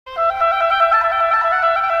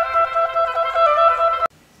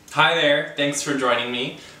Hi there, thanks for joining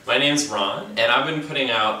me. My name's Ron, and I've been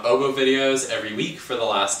putting out oboe videos every week for the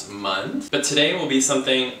last month, but today will be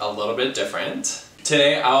something a little bit different.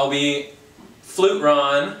 Today I'll be Flute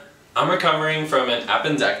Ron. I'm recovering from an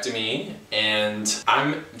appendectomy, and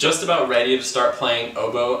I'm just about ready to start playing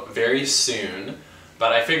oboe very soon,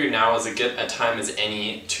 but I figured now is as good a time as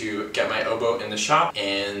any to get my oboe in the shop,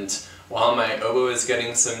 and while my oboe is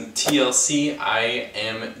getting some TLC, I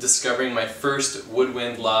am discovering my first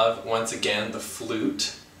woodwind love once again, the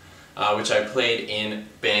flute, which I played in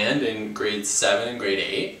band in grade 7 and grade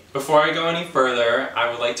 8. Before I go any further,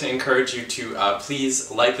 I would like to encourage you to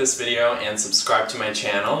please like this video and subscribe to my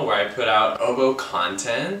channel where I put out oboe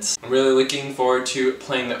content. I'm really looking forward to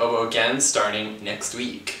playing the oboe again starting next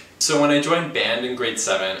week. So when I joined band in grade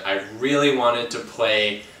 7, I really wanted to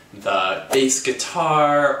play the bass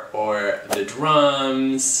guitar or the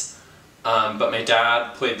drums, but my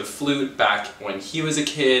dad played the flute back when he was a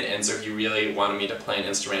kid, and so he really wanted me to play an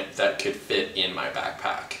instrument that could fit in my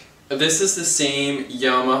backpack. This is the same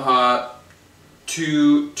Yamaha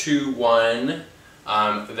 221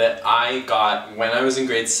 that I got when I was in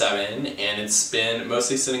grade 7, and it's been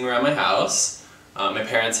mostly sitting around my house. My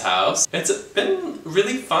parents' house. It's been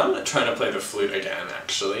really fun trying to play the flute again,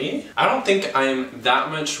 actually. I don't think I'm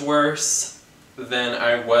that much worse than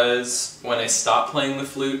I was when I stopped playing the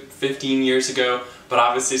flute 15 years ago, but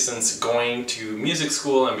obviously since going to music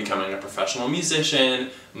school and becoming a professional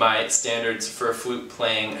musician, my standards for flute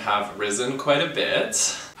playing have risen quite a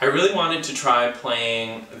bit. I really wanted to try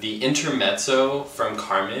playing the Intermezzo from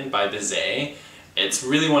Carmen by Bizet. It's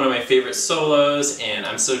really one of my favorite solos, and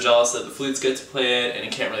I'm so jealous that the flutes get to play it, and I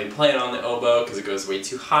can't really play it on the oboe because it goes way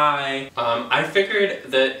too high. I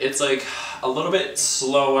figured that it's like a little bit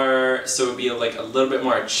slower, so it would be like a little bit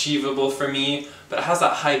more achievable for me, but it has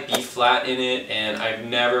that high B flat in it, and I've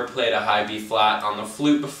never played a high B flat on the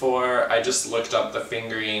flute before. I just looked up the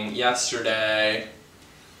fingering yesterday.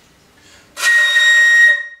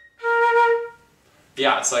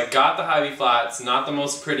 Yeah, so I got the high B flat. It's not the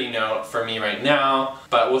most pretty note for me right now,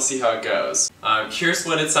 but we'll see how it goes. Here's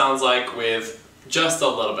what it sounds like with just a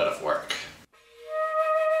little bit of work.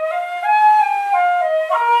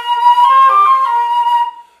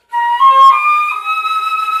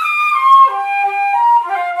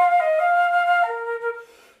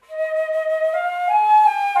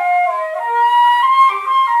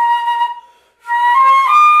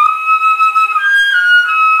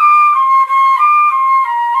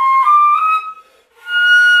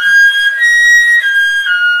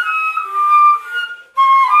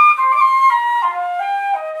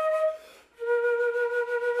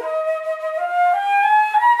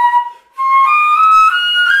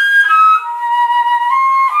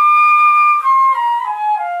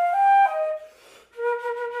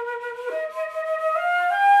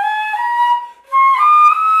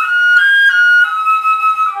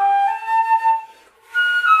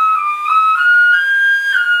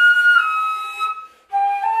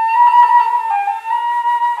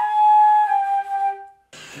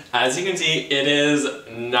 As you can see, it is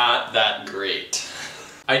not that great.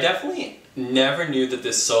 I definitely never knew that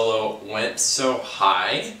this solo went so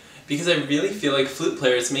high because I really feel like flute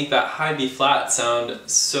players make that high B flat sound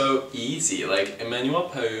so easy. Like Emmanuel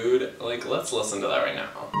Paud, like let's listen to that right now.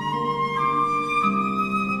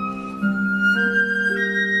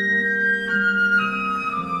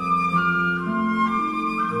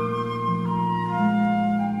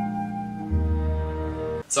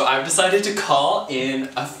 So I've decided to call in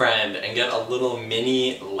a friend and get a little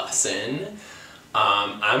mini lesson.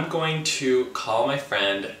 I'm going to call my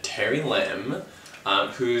friend Terry Lim,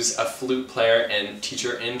 who's a flute player and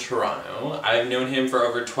teacher in Toronto. I've known him for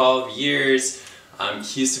over 12 years.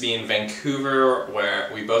 He used to be in Vancouver, where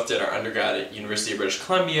we both did our undergrad at University of British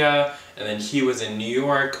Columbia, and then he was in New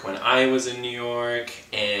York when I was in New York,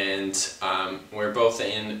 and we're both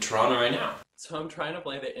in Toronto right now. So I'm trying to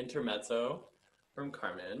play the Intermezzo from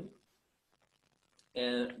Carmen,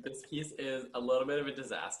 and this piece is a little bit of a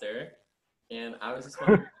disaster, and I was just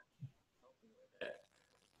wondering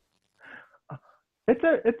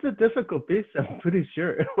It's a difficult piece, I'm pretty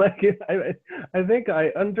sure. Like I think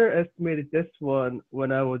I underestimated this one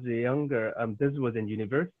when I was younger. This was in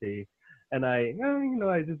university, and I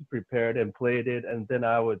just prepared and played it, and then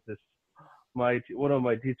I was just one of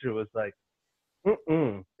my teacher was like, this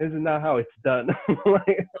is not how it's done.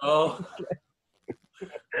 Like, oh.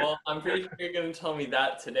 Well, I'm pretty sure you're going to tell me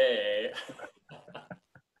that today.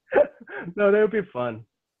 No, that would be fun.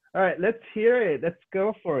 All right, let's hear it. Let's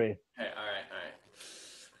go for it. Okay, all right, all right.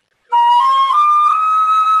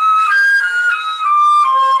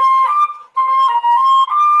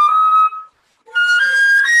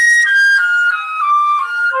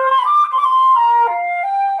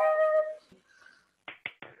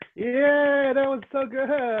 so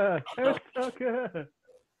good. It's so good.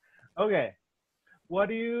 Okay. What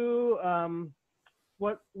do you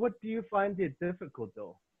what do you find it difficult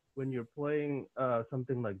though when you're playing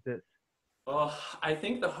something like this? Oh, I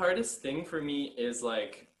think the hardest thing for me is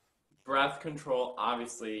like breath control.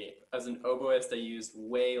 Obviously, as an oboist, I use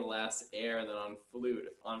way less air than on flute.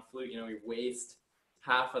 On flute, we waste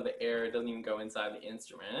half of the air. It doesn't even go inside the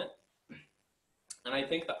instrument. And I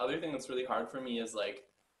think the other thing that's really hard for me is like,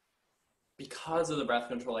 because of the breath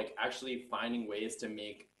control, like actually finding ways to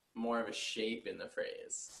make more of a shape in the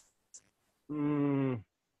phrase. Mm,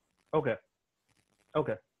 okay.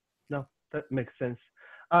 Okay. No, that makes sense.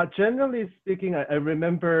 Generally speaking, I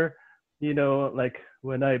remember, like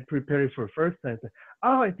when I prepared for first time, it's like,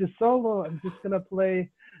 oh, it's a solo. I'm just gonna play,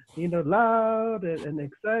 loud and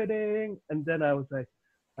exciting. And then I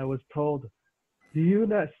was told, do you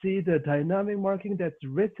not see the dynamic marking that's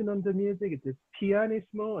written on the music? It's just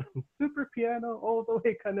pianissimo and super piano all the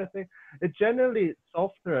way kind of thing. It's generally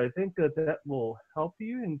softer. I think that will help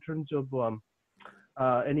you in terms of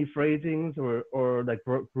any phrasings or like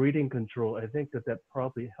breathing control. I think that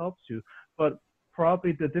probably helps you, but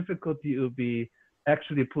probably the difficulty will be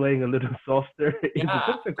actually playing a little softer is Yeah,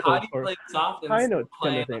 how difficult do you for play soft and high still notes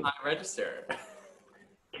kind play in of the thing. high register?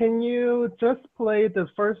 Can you just play the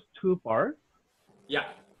first two bars? Yeah.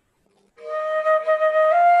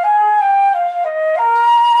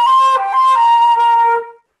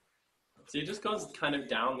 So it just goes kind of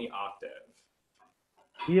down the octave.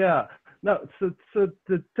 Yeah. No, so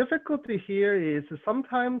the difficulty here is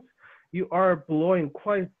sometimes you are blowing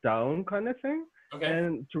quite down kind of thing, Okay.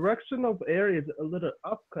 and direction of air is a little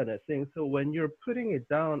up kind of thing. So when you're putting it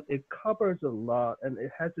down, it covers a lot and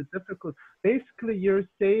it has a difficult. Basically, you're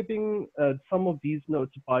saving some of these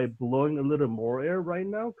notes by blowing a little more air right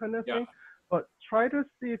now kind of Yeah. thing. But try to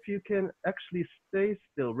see if you can actually stay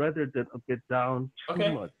still rather than a bit down too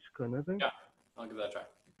Okay. much kind of thing. Yeah. I'll give that a try.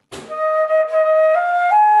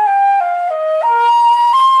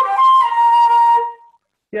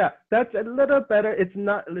 Yeah, that's a little better. It's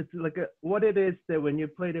not, it's like what it is that when you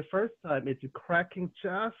play the first time, it's cracking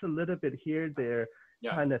just a little bit here, there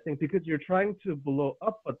Yeah. kind of thing, because you're trying to blow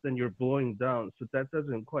up, but then you're blowing down. So that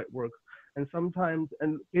doesn't quite work. And sometimes,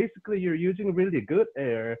 and basically you're using really good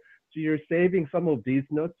air. So you're saving some of these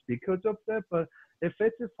notes because of that. But if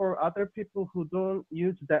it's for other people who don't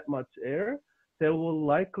use that much air, they will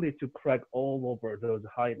likely to crack all over those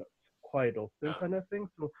high notes quite often Yeah. kind of thing.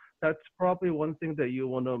 So that's probably one thing that you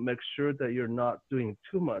want to make sure that you're not doing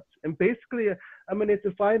too much. And basically, I mean, it's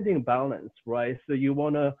a finding balance, right? So you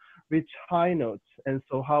want to reach high notes. And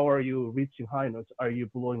so how are you reaching high notes? Are you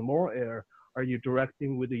blowing more air? Are you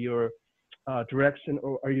directing with your direction,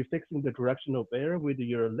 or are you fixing the direction of air with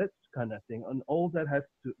your lips kind of thing? And all that has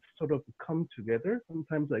to sort of come together.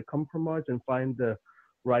 Sometimes I compromise and find the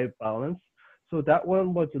right balance. So that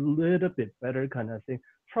one was a little bit better kind of thing.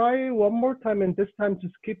 Try one more time, and this time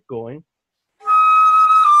just keep going.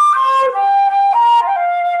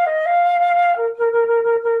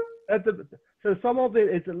 So some of it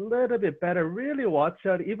is a little bit better. Really watch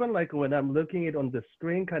out. Even like when I'm looking it on the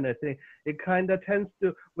screen kind of thing, it kind of tends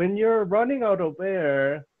to, when you're running out of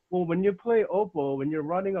air, well, when you play oboe, when you're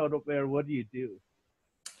running out of air, what do you do?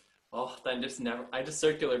 Oh, then I just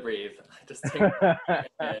circular breathe. I just take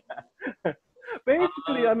it.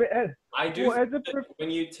 Basically, I mean, I do well, think that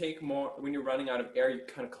when you're running out of air, you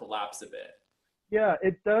kind of collapse a bit. yeah,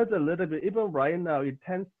 it does a little bit. Even right now, it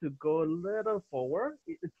tends to go a little forward.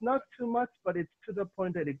 It's not too much, but it's to the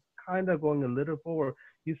point that it's kind of going a little forward.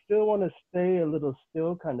 You still want to stay a little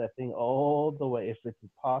still kind of thing all the way if it's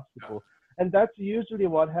possible. And that's usually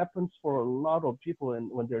what happens for a lot of people.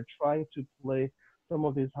 And when they're trying to play some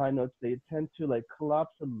of these high notes, they tend to like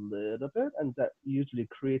collapse a little bit, and that usually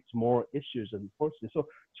creates more issues, unfortunately. So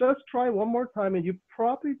just try one more time, and you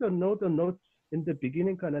probably don't know the notes in the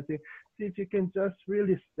beginning kind of thing. See if you can just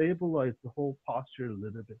really stabilize the whole posture a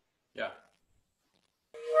little bit. Yeah.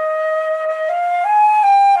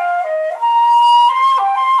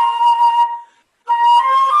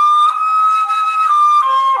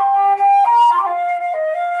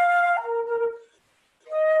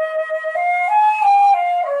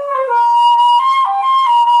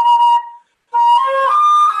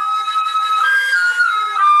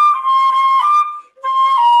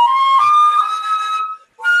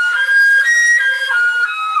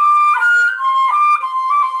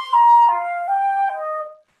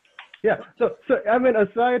 Yeah, so I mean,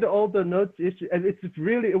 aside all the notes issue, and it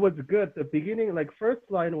was good. The beginning, like first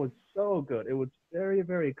line was so good. It was very,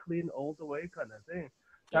 very clean all the way kind of thing.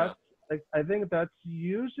 Yeah. That's like, I think that's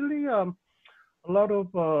usually a lot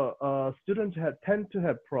of students tend to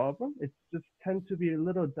have problem. It's just tend to be a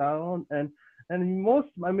little down, and most,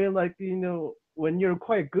 I mean, like, when you're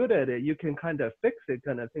quite good at it, you can kind of fix it,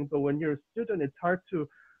 kind of thing. But when you're a student, it's hard to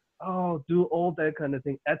do all that kind of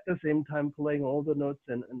thing at the same time, playing all the notes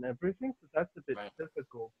and everything. So that's a bit Right.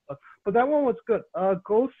 difficult. But that one was good.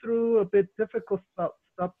 Go through a bit difficult stuff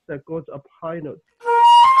that goes up high notes.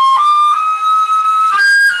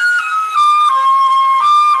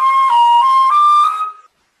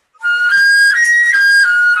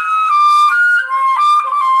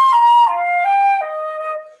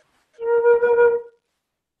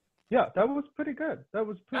 Yeah, that was pretty good. That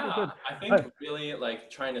was pretty Yeah, good. I think really like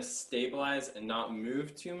trying to stabilize and not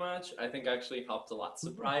move too much, I think actually helped a lot,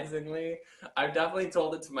 surprisingly. I've definitely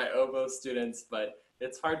told it to my oboe students, but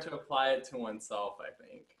it's hard to apply it to oneself, I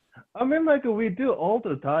think. I mean, like, we do all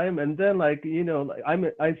the time, and then, like,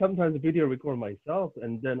 like, I sometimes video record myself,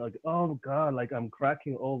 and then, like, oh god, like, I'm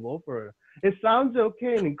cracking all over. It sounds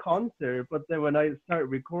okay in concert, but then when I start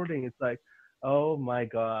recording, it's like, oh my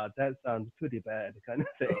god, that sounds pretty bad, kind of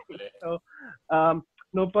thing. Totally. So, um,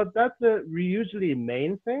 no, but that's the usually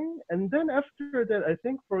main thing, and then after that, I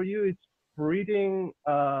think for you, it's breathing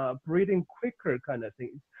quicker, kind of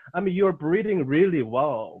thing. I mean, you're breathing really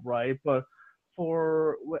well, right? But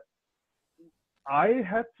for I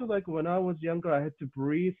had to, like, when I was younger, I had to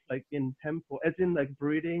breathe like in tempo, as in like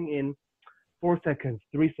breathing in 4 seconds,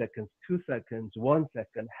 3 seconds, 2 seconds, 1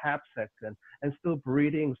 second, half second, and still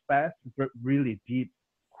breathing fast, but really deep,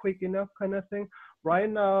 quick enough kind of thing. Right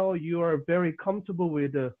now, you are very comfortable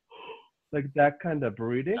with like that kind of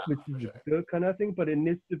breathing, Yeah, which for is a sure. good kind of thing, but it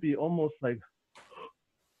needs to be almost like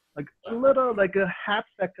a Yeah. little, like a half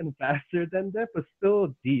second faster than that, but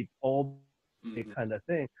still deep, all Mhm. kind of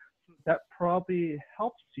thing. So that probably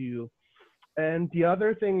helps you. And the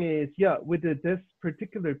other thing is, yeah, with this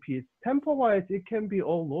particular piece, tempo-wise, it can be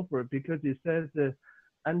all over because it says the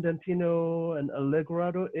andantino and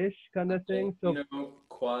allegretto-ish kind of thing. So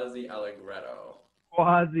Quasi allegretto.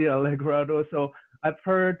 quasi allegretto. So I've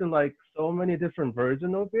heard like so many different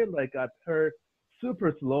versions of it. Like I've heard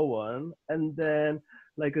super slow one, and then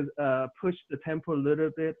like push the tempo a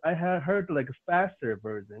little bit. I have heard like a faster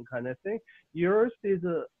version kind of thing. Yours is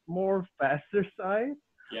a more faster side,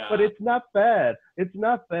 but Yeah. it's not bad. It's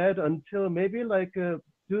not bad until maybe like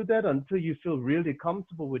do that until you feel really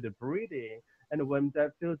comfortable with the breathing. And when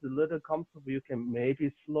that feels a little comfortable, you can maybe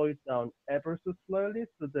slow it down ever so slowly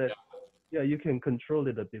so that, Yeah. yeah, you can control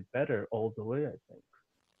it a bit better all the way, I think.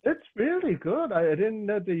 It's really good. I didn't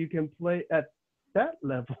know that you can play at that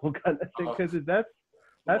level kind of thing, Oh, because that's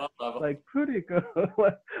what level? like pretty good.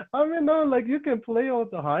 I mean, no, like you can play all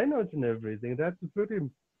the high notes and everything. That's pretty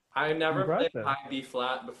I never played impressive. high B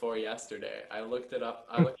flat before yesterday. I looked it up.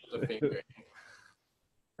 I looked at the fingering.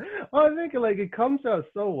 I think like it comes out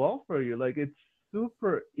so well for you. Like it's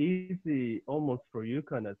super easy almost for you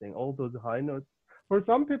kind of thing. All those high notes. For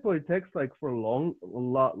some people it takes like for a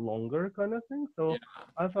lot longer kind of thing. Yeah.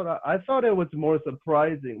 So I thought it was more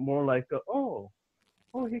surprising, more like oh,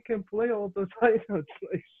 he can play all those high notes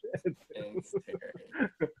like shit. Thanks, Terry.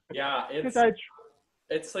 Yeah, Because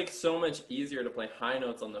it's like so much easier to play high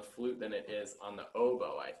notes on the flute than it is on the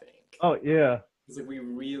oboe, I think. oh yeah, It's like we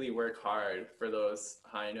really work hard for those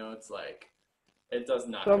high notes. Like it does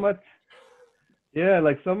not so come. much. Yeah,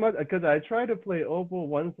 like so much because I tried to play oboe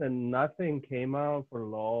once and nothing came out for a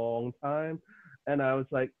long time, and I was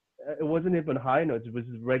like, it wasn't even high notes; it was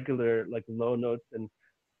just regular like low notes, and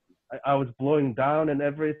I was blowing down and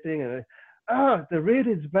everything, and the reed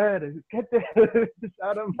is bad. Get this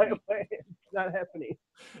out of my way. It's not happening.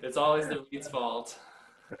 It's always the reed's fault.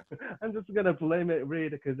 I'm just gonna blame it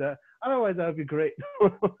reed because otherwise that would be great.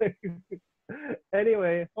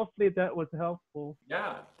 Anyway, hopefully that was helpful.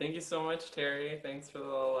 Yeah, thank you so much, Terry. Thanks for the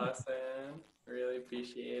little lesson. Really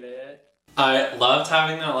appreciate it. I loved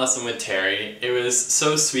having that lesson with Terry. It was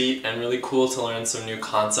so sweet and really cool to learn some new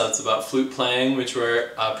concepts about flute playing, which were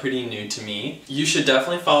pretty new to me. You should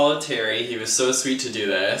definitely follow Terry. He was so sweet to do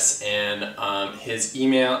this, and his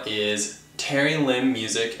email is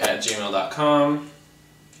terrylimmusic@gmail.com.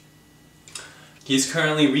 He's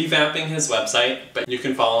currently revamping his website, but you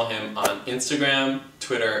can follow him on Instagram,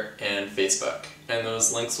 Twitter, and Facebook. And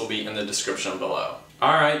those links will be in the description below.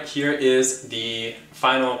 Alright, here is the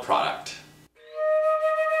final product.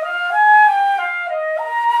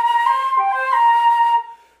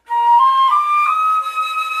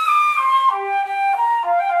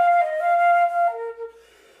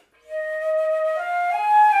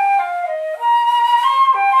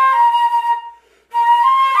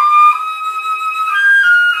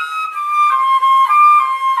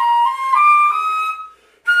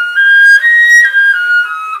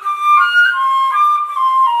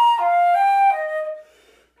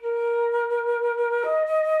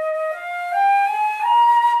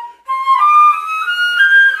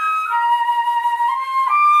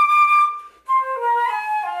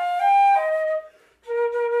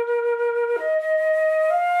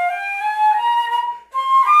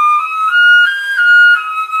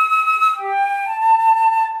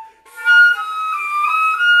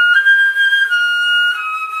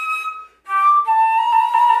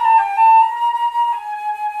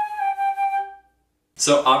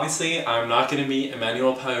 So obviously I'm not going to be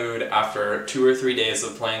Emmanuel Paoud after 2 or 3 days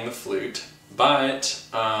of playing the flute, but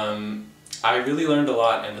I really learned a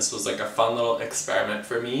lot, and this was like a fun little experiment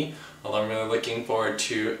for me. Although I'm really looking forward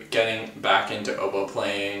to getting back into oboe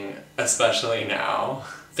playing, especially now.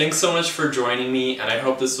 Thanks so much for joining me, and I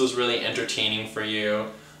hope this was really entertaining for you.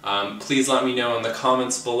 Please let me know in the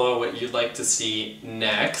comments below what you'd like to see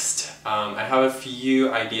next. I have a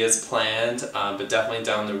few ideas planned, but definitely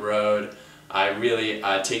down the road, I really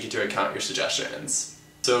take into account your suggestions.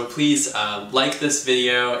 So please like this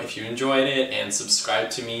video if you enjoyed it, and subscribe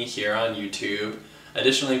to me here on YouTube.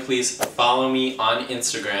 Additionally, please follow me on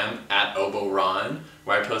Instagram at OboRon,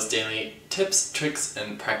 where I post daily tips, tricks,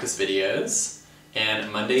 and practice videos.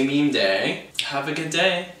 And Monday Meme Day. Have a good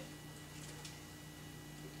day!